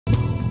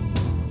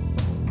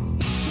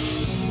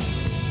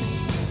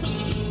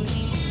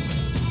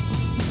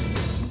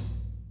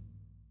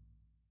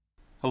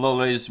Hello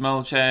ladies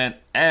and gentlemen,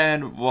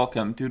 and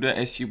welcome to the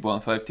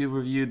SU-152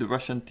 review, the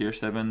Russian Tier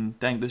 7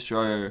 tank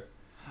destroyer.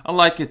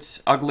 Unlike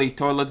its ugly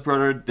toilet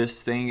brother,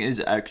 this thing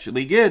is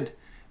actually good.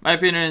 My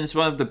opinion is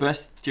one of the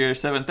best Tier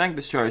 7 tank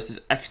destroyers. It's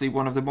actually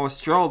one of the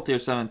most troll Tier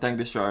 7 tank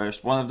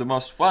destroyers, one of the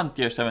most fun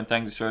Tier 7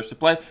 tank destroyers to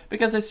play,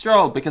 because it's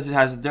troll, because it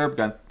has a derp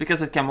gun,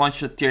 because it can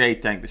one-shot Tier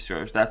 8 tank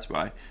destroyers, that's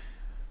why.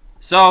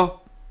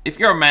 So, if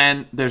you're a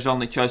man, there's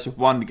only choice of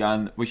one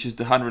gun, which is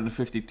the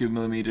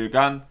 152mm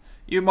gun.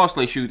 You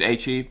mostly shoot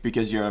HE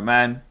because you're a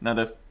man, not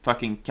a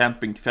fucking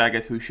camping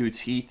faggot who shoots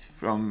heat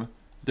from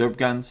derp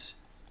guns.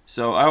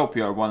 So I hope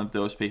you are one of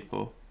those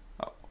people.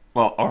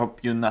 Well, I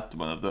hope you're not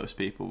one of those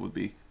people would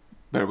be a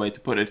better way to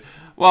put it.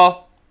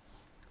 Well,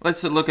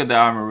 let's look at the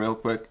armor real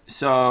quick.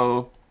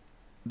 So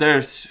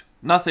there's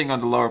nothing on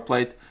the lower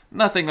plate,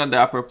 nothing on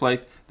the upper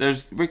plate.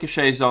 There's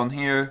ricochet zone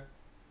here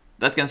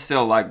that can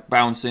still like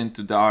bounce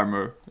into the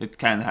armor. It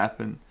can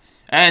happen.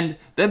 And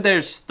then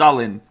there's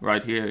Stalin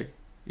right here.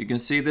 You can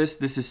see this.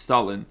 This is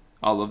Stalin.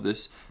 All of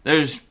this.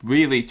 There's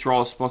really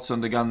troll spots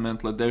on the gun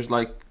mantlet. There's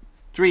like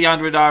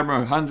 300 armor,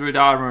 100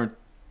 armor.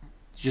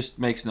 Just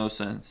makes no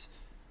sense.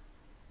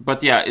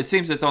 But yeah, it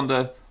seems that on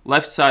the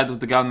left side of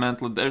the gun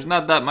mantlet there's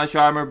not that much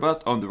armor,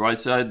 but on the right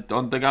side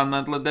on the gun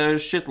mantlet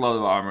there's shitload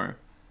of armor.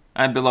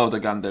 And below the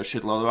gun there's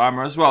shitload of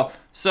armor as well.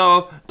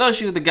 So don't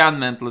shoot the gun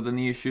mantlet and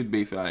you should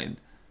be fine.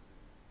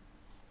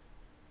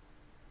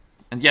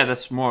 And yeah,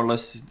 that's more or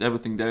less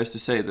everything there is to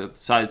say. The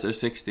sides are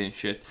 60 and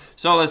shit.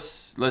 So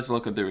let's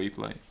look at the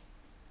replay.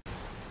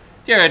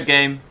 Tier 8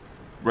 game,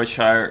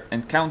 Redshire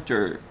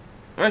Encounter.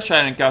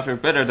 Redshire Encounter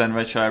better than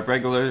Redshire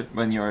regular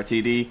when you're a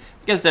TD,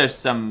 because there's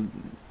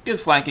some good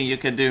flanking you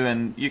can do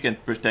and you can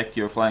protect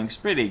your flanks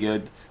pretty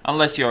good.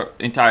 Unless your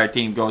entire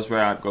team goes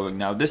where I'm going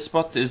now. This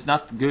spot is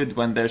not good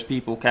when there's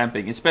people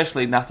camping,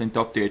 especially not in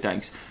top tier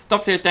tanks.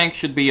 Top tier tanks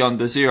should be on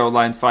the zero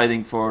line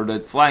fighting for the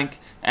flank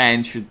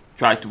and should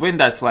try to win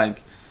that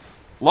flank.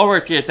 Lower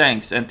tier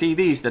tanks and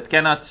TDs that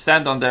cannot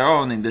stand on their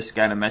own in this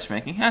kind of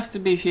matchmaking have to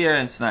be here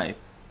and snipe.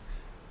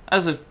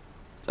 As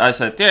I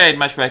said, tier 8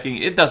 matchmaking,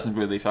 it doesn't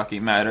really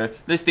fucking matter.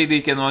 This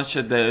TD can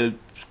one-shot the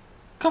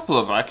couple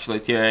of actually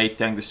tier 8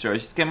 tank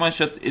destroyers. It can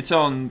one-shot its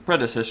own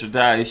predecessor, the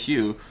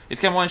ISU. It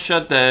can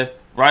one-shot the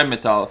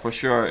Rheinmetall for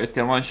sure. It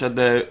can one-shot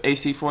the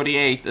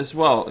AC-48 as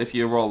well if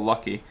you roll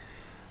lucky.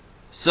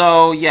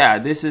 So yeah,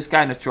 this is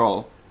kind of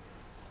troll.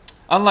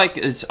 Unlike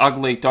its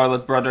ugly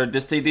toilet brother,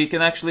 this TD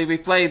can actually be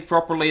played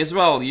properly as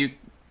well. You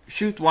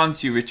shoot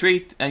once, you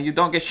retreat, and you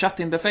don't get shot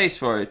in the face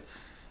for it.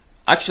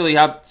 Actually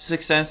have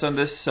 6th sense on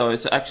this, so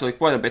it's actually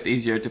quite a bit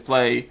easier to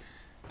play.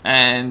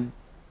 And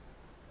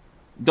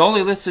the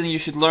only lesson you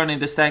should learn in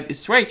this tank is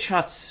straight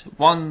shots,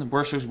 1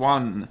 versus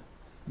 1.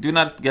 Do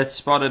not get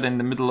spotted in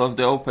the middle of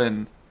the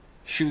open.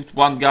 Shoot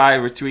one guy,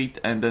 retreat,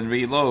 and then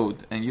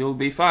reload, and you'll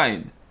be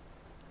fine.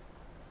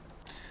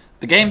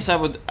 The games I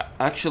would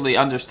actually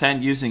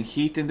understand using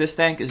heat in this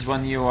tank is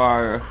when you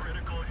are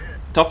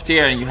top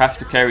tier and you have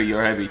to carry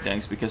your heavy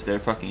tanks because they're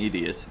fucking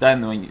idiots.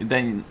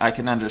 Then I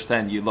can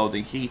understand you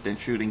loading heat and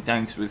shooting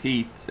tanks with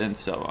heat and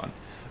so on.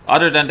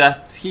 Other than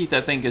that, heat I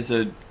think is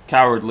a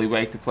cowardly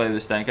way to play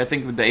this tank. I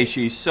think with the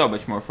HE is so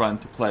much more fun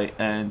to play,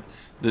 and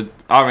the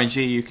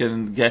RNG you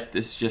can get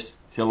is just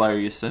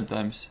hilarious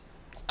sometimes.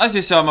 As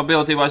you saw,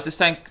 mobility wise, this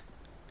tank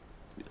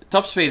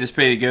top speed is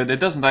pretty good.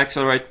 It doesn't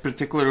accelerate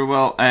particularly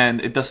well,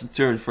 and it doesn't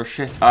turn for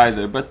shit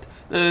either. But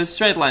the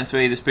straight line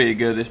speed is pretty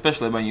good,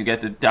 especially when you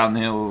get it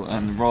downhill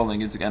and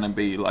rolling. It's gonna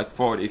be like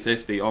 40,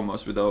 50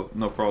 almost without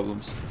no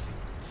problems.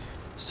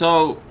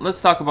 So let's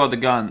talk about the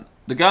gun.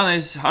 The gun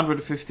is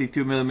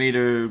 152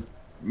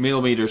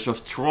 millimeters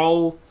of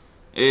troll.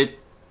 It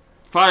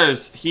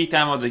fires heat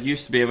ammo that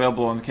used to be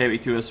available on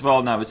KV2 as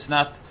well. Now it's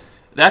not.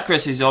 The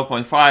accuracy is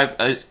 0.5.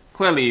 As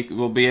clearly you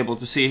will be able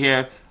to see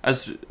here,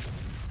 as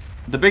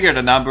the bigger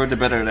the number, the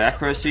better the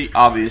accuracy,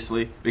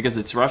 obviously, because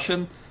it's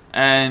Russian.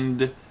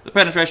 And the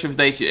penetration of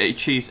the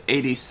HE is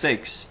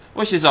 86,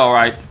 which is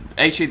alright.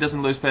 HE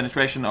doesn't lose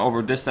penetration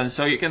over distance,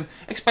 so you can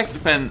expect to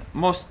pen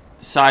most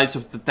sides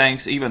of the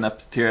tanks, even up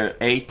to tier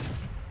 8.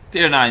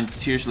 Tier 9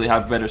 usually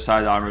have better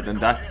side armor than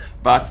that,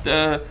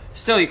 but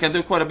still you can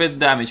do quite a bit of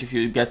damage if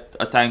you get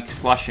a tank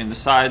flush in the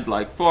side,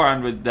 like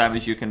 400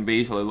 damage you can be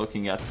easily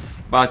looking at.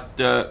 But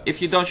if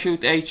you don't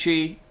shoot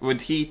HE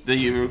with heat, then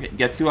you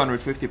get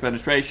 250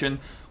 penetration,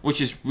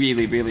 which is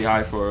really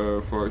high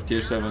for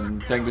tier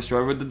 7 tank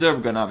destroyer with the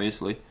derp gun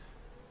obviously.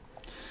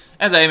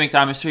 And the aiming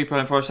time is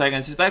 3.4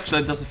 seconds. It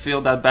actually doesn't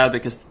feel that bad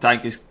because the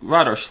tank is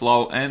rather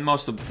slow, and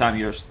most of the time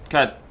you're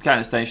kind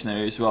of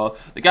stationary as well.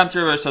 The gun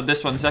traverse on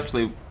this one is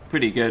actually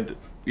pretty good.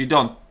 You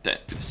don't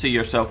see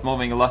yourself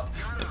moving a lot.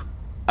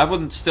 I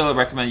wouldn't still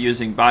recommend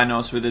using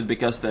binos with it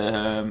because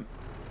the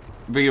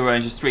view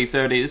range is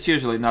 330. It's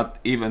usually not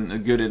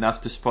even good enough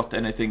to spot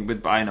anything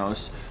with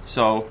binos.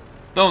 So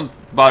don't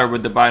bother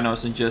with the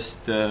binos and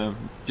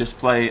just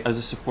play as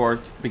a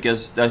support,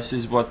 because this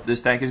is what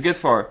this tank is good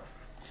for.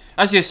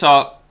 As you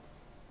saw,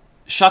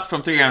 shot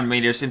from 300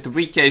 meters into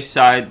VK's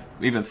side,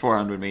 even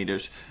 400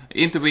 meters,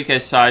 into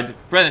VK's side,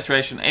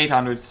 penetration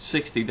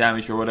 860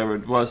 damage or whatever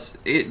it was.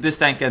 This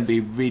tank can be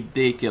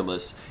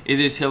ridiculous. It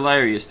is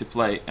hilarious to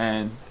play,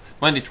 and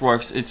when it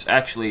works, it's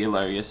actually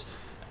hilarious.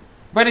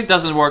 When it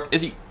doesn't work,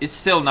 it's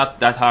still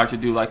not that hard to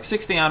do, like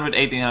 1600,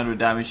 1800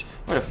 damage.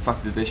 Where the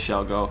fuck did this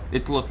shell go?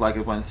 It looked like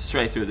it went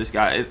straight through this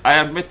guy. I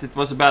admit it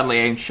was a badly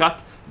aimed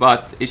shot,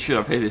 but it should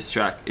have hit his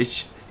track.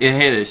 It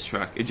hit his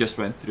track, it just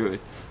went through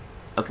it.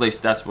 At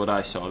least that's what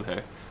I saw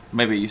there.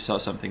 Maybe you saw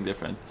something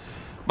different.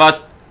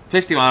 But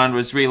 5100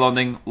 was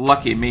reloading,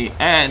 lucky me,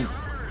 and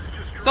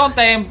don't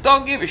aim,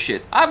 don't give a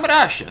shit. I'm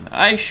Russian,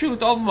 I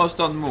shoot almost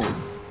on move.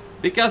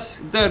 Because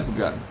derp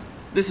gun.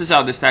 This is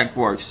how this tank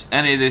works,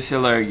 and it is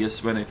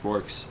hilarious when it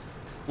works.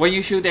 When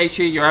you shoot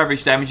HE, your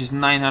average damage is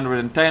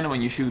 910.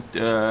 When you shoot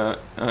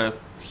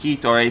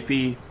heat or AP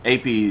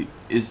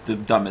is the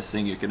dumbest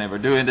thing you can ever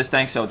do in this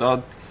tank, so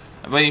don't.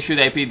 When you shoot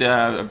AP, the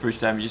average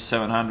damage is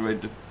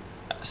 700.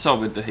 So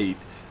with the heat,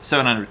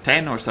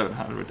 710 or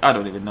 700, I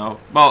don't even know.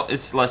 Well,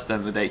 it's less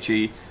than with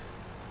HE.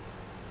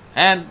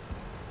 And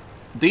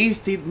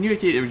these new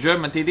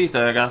German TDs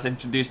that I got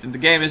introduced in the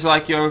game is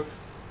like your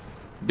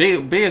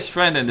biggest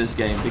friend in this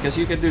game, because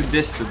you can do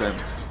this to them.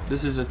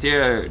 This is a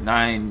tier 8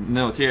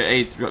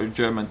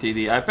 German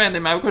TD. I penned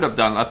him, I could have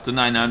done up to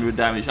 900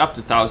 damage, up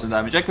to 1000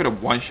 damage. I could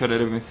have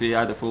one-shotted him if he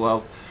had a full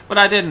health, but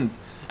I didn't.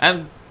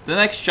 And the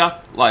next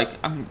shot, like,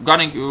 I'm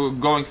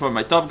going for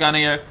my top gun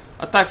here,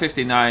 a Type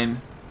 59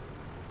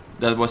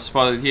 that was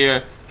spotted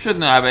here.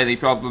 Shouldn't have any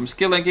problems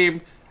killing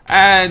him,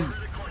 and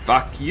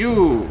fuck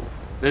you.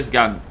 This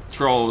gun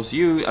trolls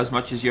you as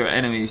much as your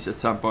enemies at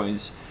some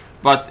points.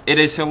 But it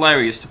is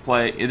hilarious to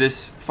play. It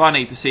is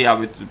funny to see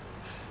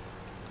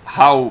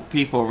how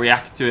people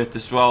react to it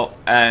as well.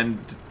 And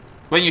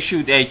when you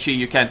shoot HE,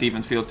 you can't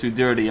even feel too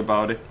dirty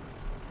about it.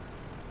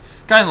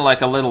 Kind of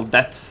like a little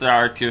Death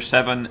Star tier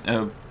 7.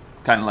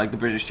 Kind of like the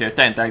British tier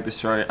 10 tank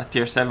destroyer at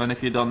tier 7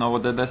 if you don't know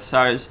what the Death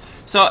Star is.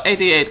 So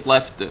 88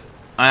 left.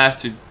 I have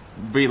to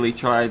really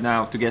try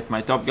now to get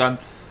my Top Gun.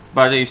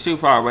 But he's too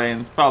far away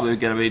and probably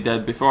gonna be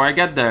dead before I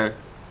get there.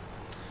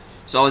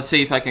 So let's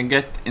see if I can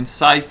get in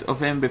sight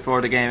of him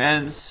before the game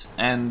ends,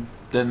 and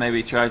then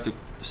maybe try to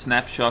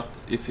snapshot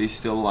if he's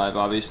still alive,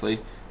 obviously.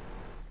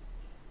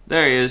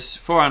 There he is,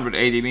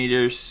 480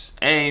 meters,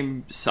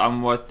 aim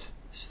somewhat,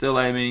 still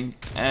aiming,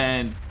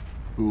 and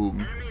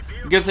boom.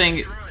 Good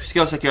thing,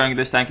 skill securing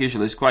this tank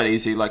usually is quite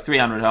easy, like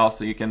 300 health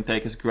you can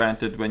take as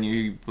granted when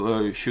you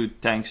shoot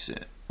tanks,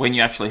 when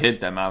you actually hit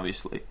them,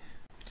 obviously.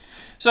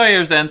 So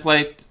here's the end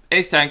plate.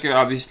 Ace Tanker,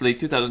 obviously,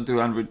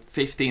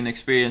 2215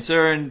 experience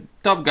earned,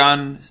 Top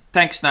Gun,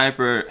 Tank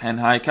Sniper, and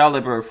High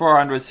Caliber,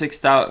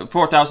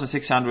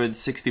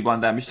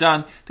 4661 damage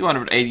done,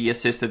 280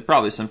 assisted,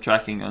 probably some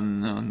tracking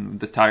on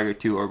the Tiger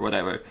 2 or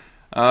whatever.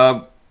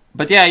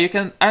 But yeah, you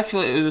can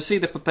actually see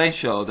the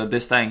potential that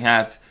this tank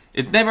have.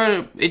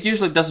 It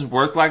usually doesn't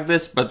work like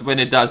this, but when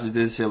it does, it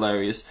is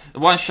hilarious.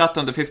 One shot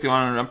on the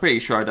 5100, I'm pretty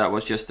sure that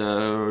was just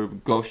a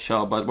ghost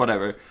shell, but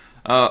whatever.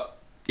 Yeah,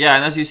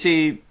 and as you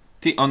see,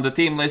 on the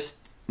team list,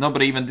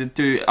 nobody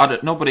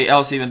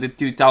else even did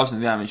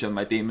 2000 damage on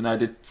my team, and I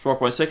did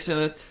 4.6 in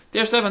a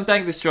tier 7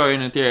 tank destroyer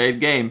in a tier 8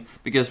 game,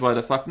 because why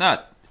the fuck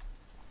not?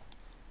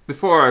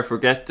 Before I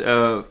forget,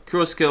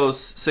 crew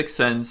skills, 6th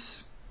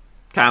sense,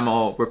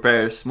 camo,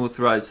 repair, smooth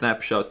ride,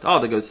 snapshot, all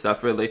the good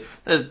stuff really.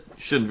 I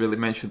shouldn't really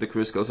mention the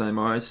crew skills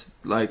anymore, it's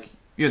like,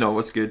 you know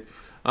what's good.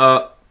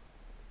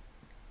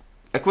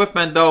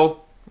 Equipment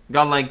though,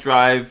 gun length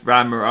drive,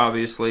 rammer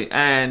obviously,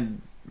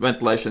 and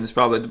ventilation is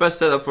probably the best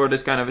setup for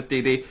this kind of a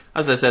TD.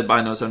 As I said,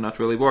 binos are not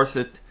really worth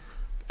it,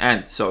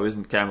 and so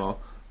isn't camo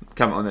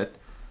on it.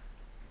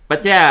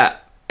 But yeah,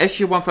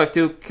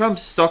 SU-152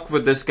 comes stock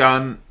with this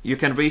gun. You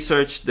can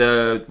research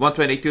the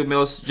 122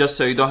 mils just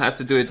so you don't have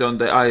to do it on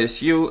the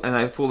ISU, and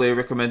I fully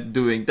recommend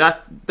doing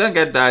that. Then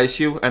get the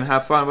ISU and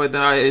have fun with the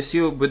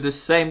ISU with the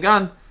same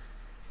gun.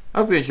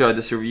 I hope you enjoyed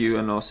this review,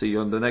 and I'll see you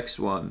on the next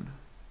one.